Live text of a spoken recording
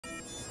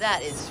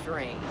That is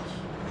strange.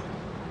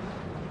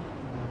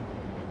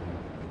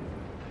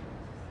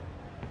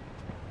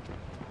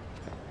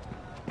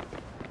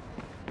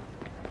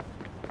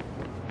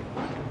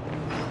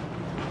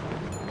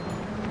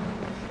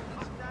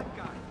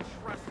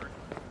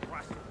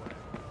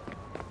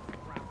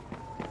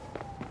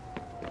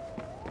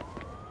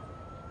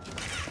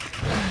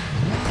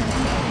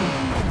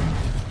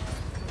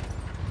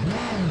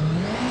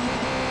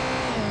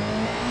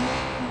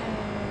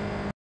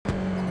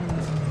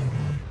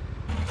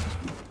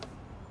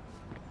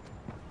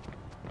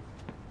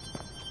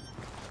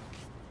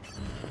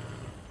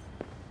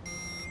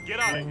 Get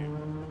out of here.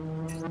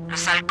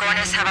 Los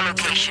halcones have a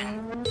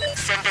location.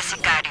 Send the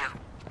sicario.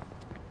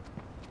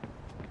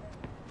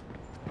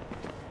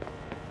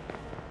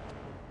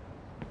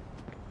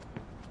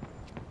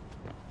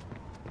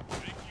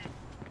 Thank you.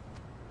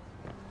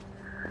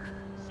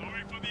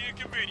 Sorry for the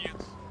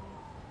inconvenience.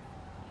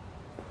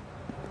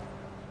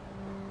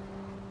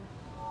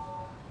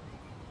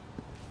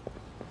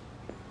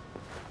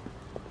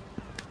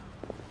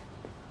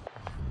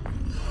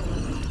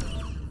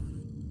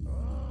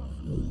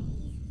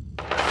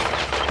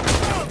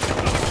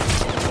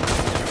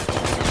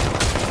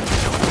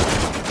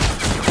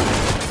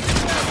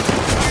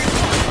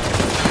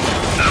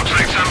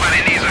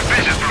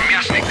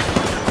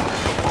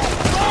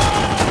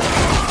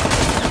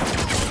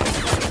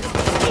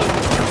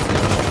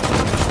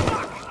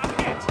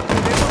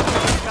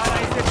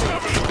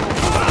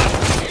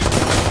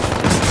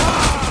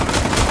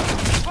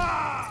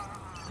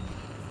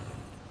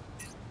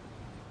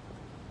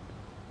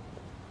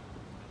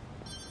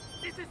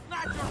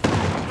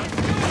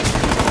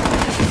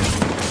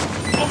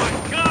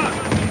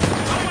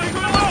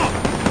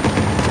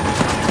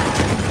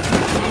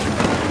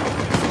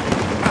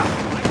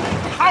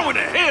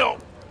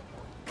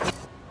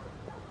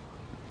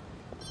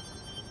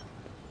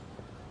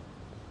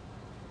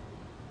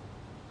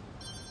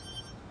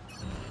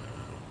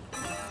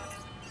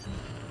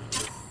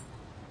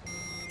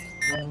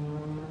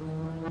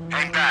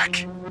 Hang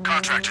back.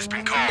 Contractor's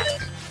been called.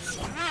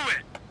 Screw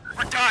it!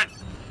 We're done!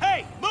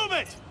 Hey, move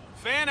it!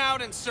 Fan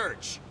out and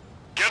search.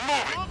 Get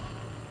moving!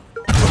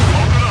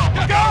 Open up!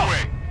 Get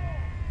away!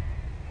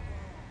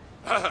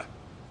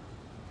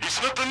 He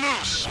slipped the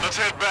noose. Let's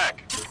head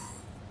back.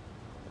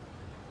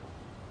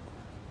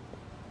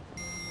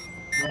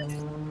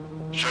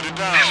 Shut it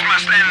down. This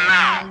must end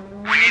now.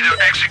 We need our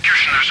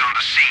executioners on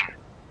the scene.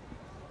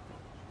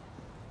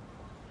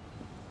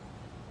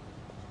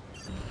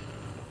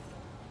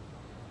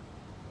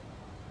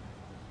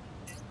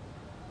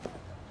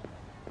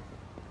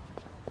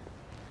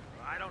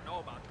 I don't know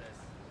about this.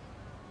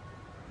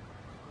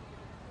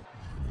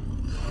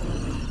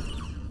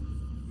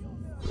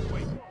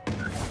 Wait.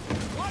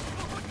 What?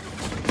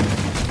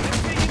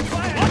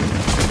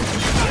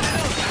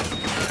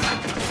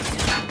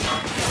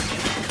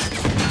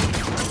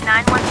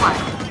 911.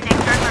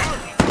 Things are good.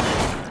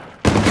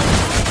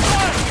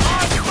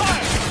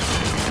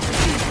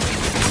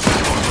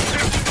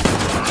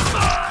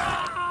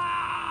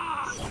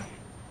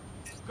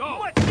 Go!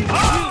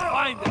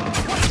 Find them!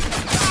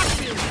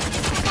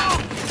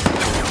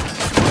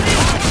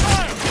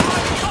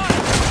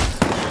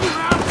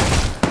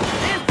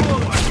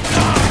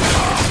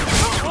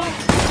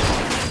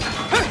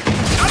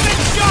 I've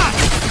been shot!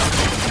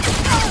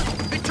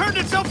 It turned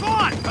itself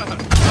on!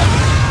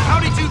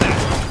 How'd he do that?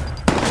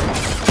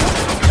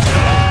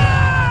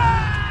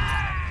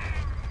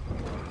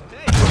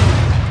 Hey!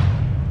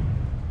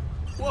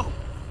 Whoa!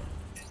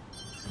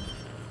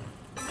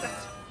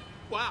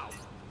 Wow!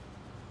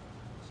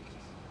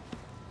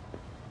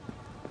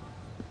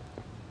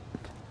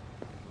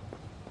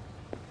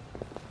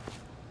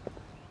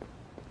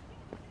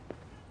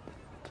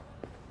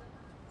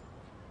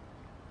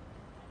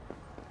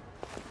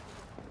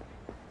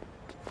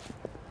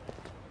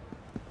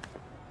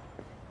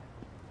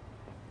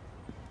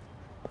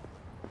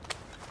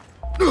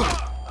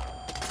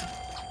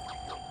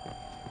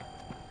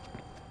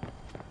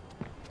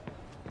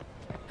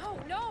 No,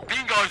 no!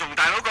 邊個同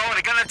大佬講我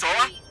哋跟得咗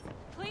啊？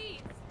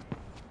 Please!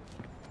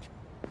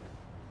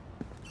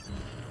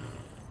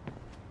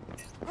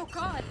 Oh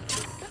God!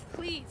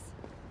 Please!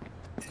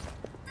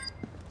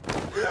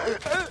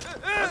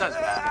 等陣。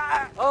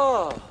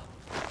哦。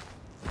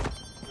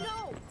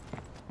 No!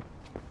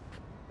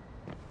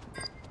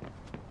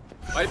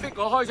 咪逼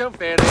我開槍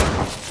射你。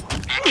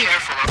Be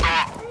careful, 阿哥。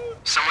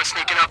Someone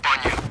sneaking up on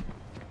you.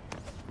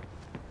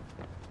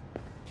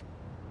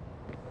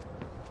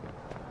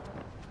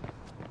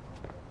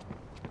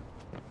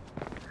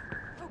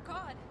 Oh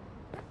God!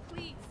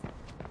 Please!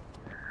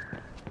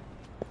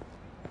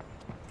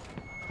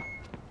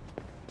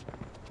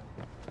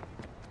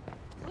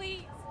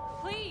 Please!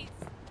 Please!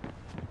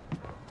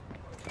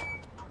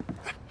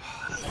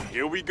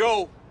 Here we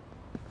go.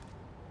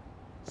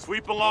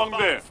 Sweep along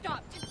there.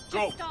 Stop!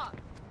 Go.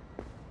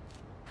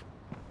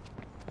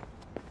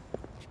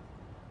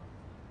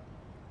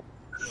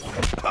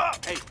 Just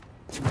stop! Hey,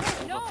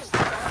 No!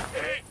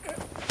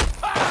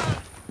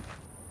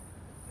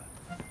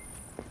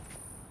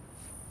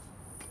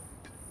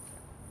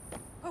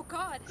 Oh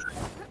God!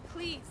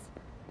 Please!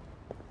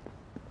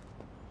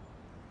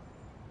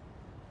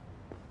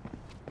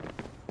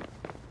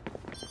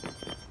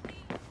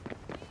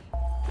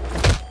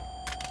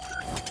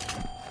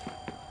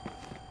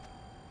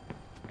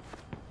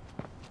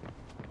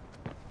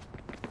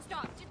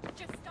 Stop!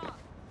 Just stop!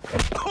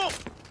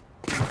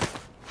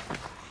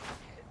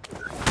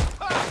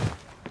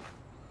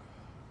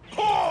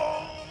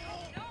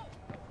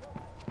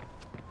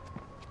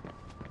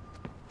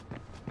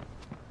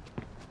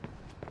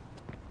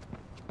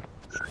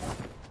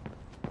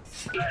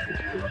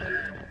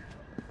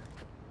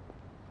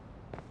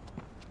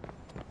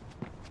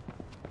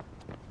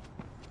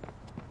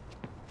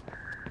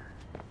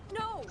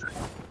 No!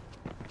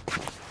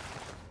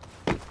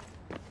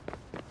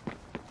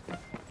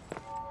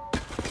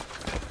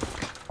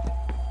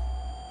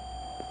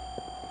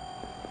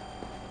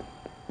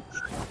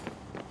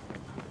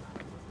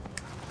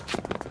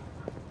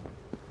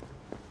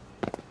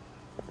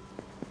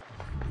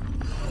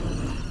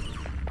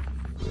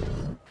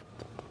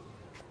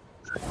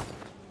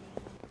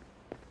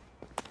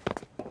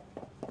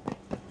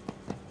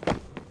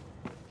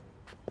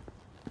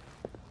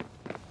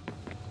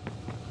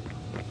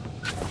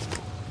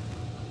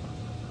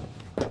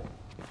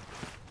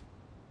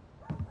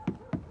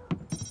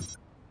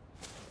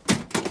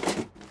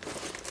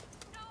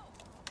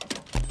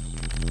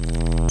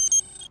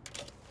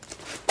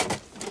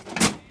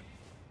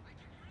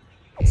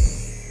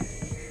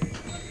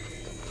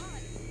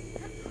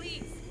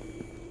 Please!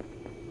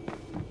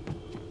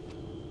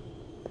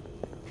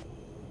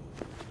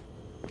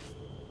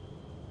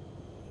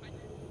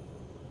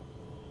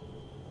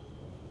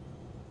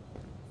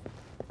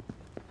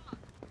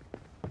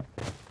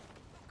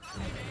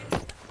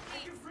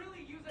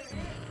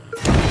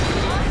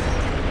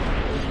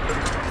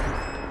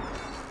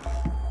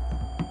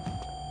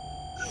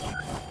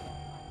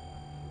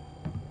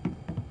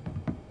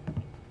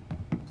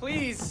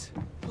 Please,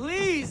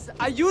 please,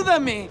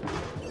 ayúdame.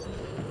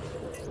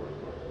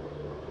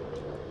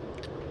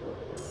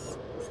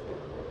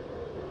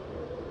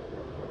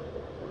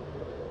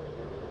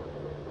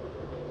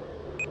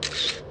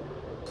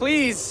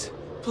 Please,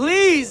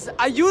 please,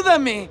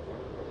 ayúdame.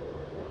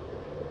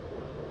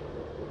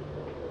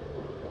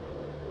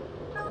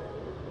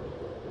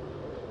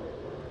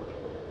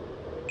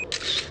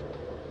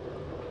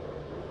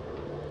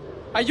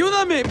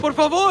 Ayúdame, por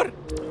favor.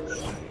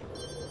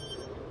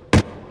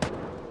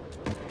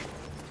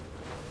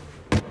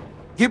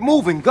 Get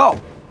moving, go!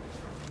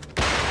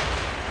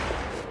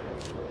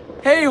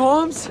 Hey,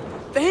 Holmes.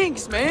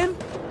 Thanks, man.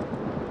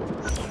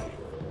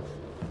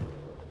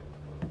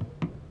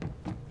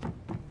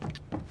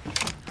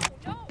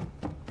 No!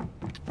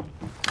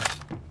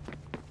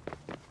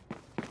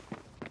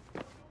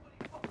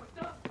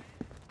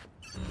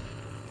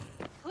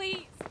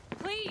 Please!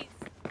 Please!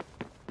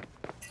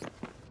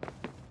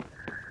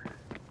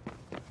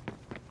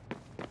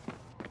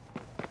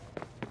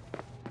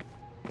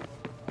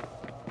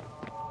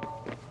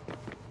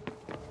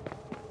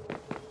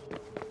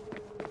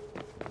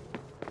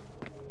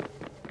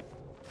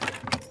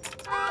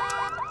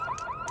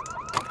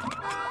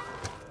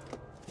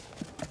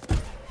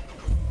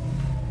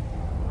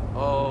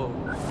 Oh.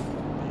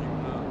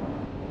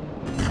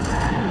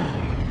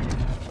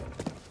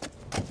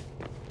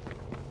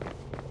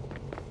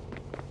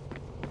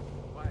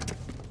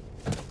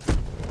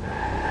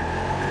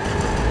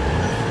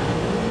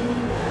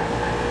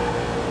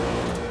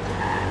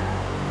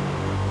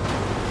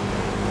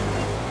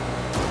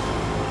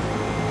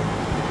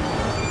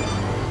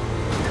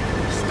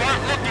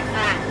 Start looking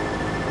for him.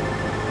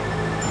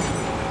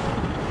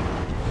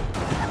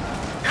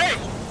 Hey!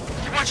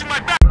 You watching my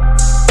back?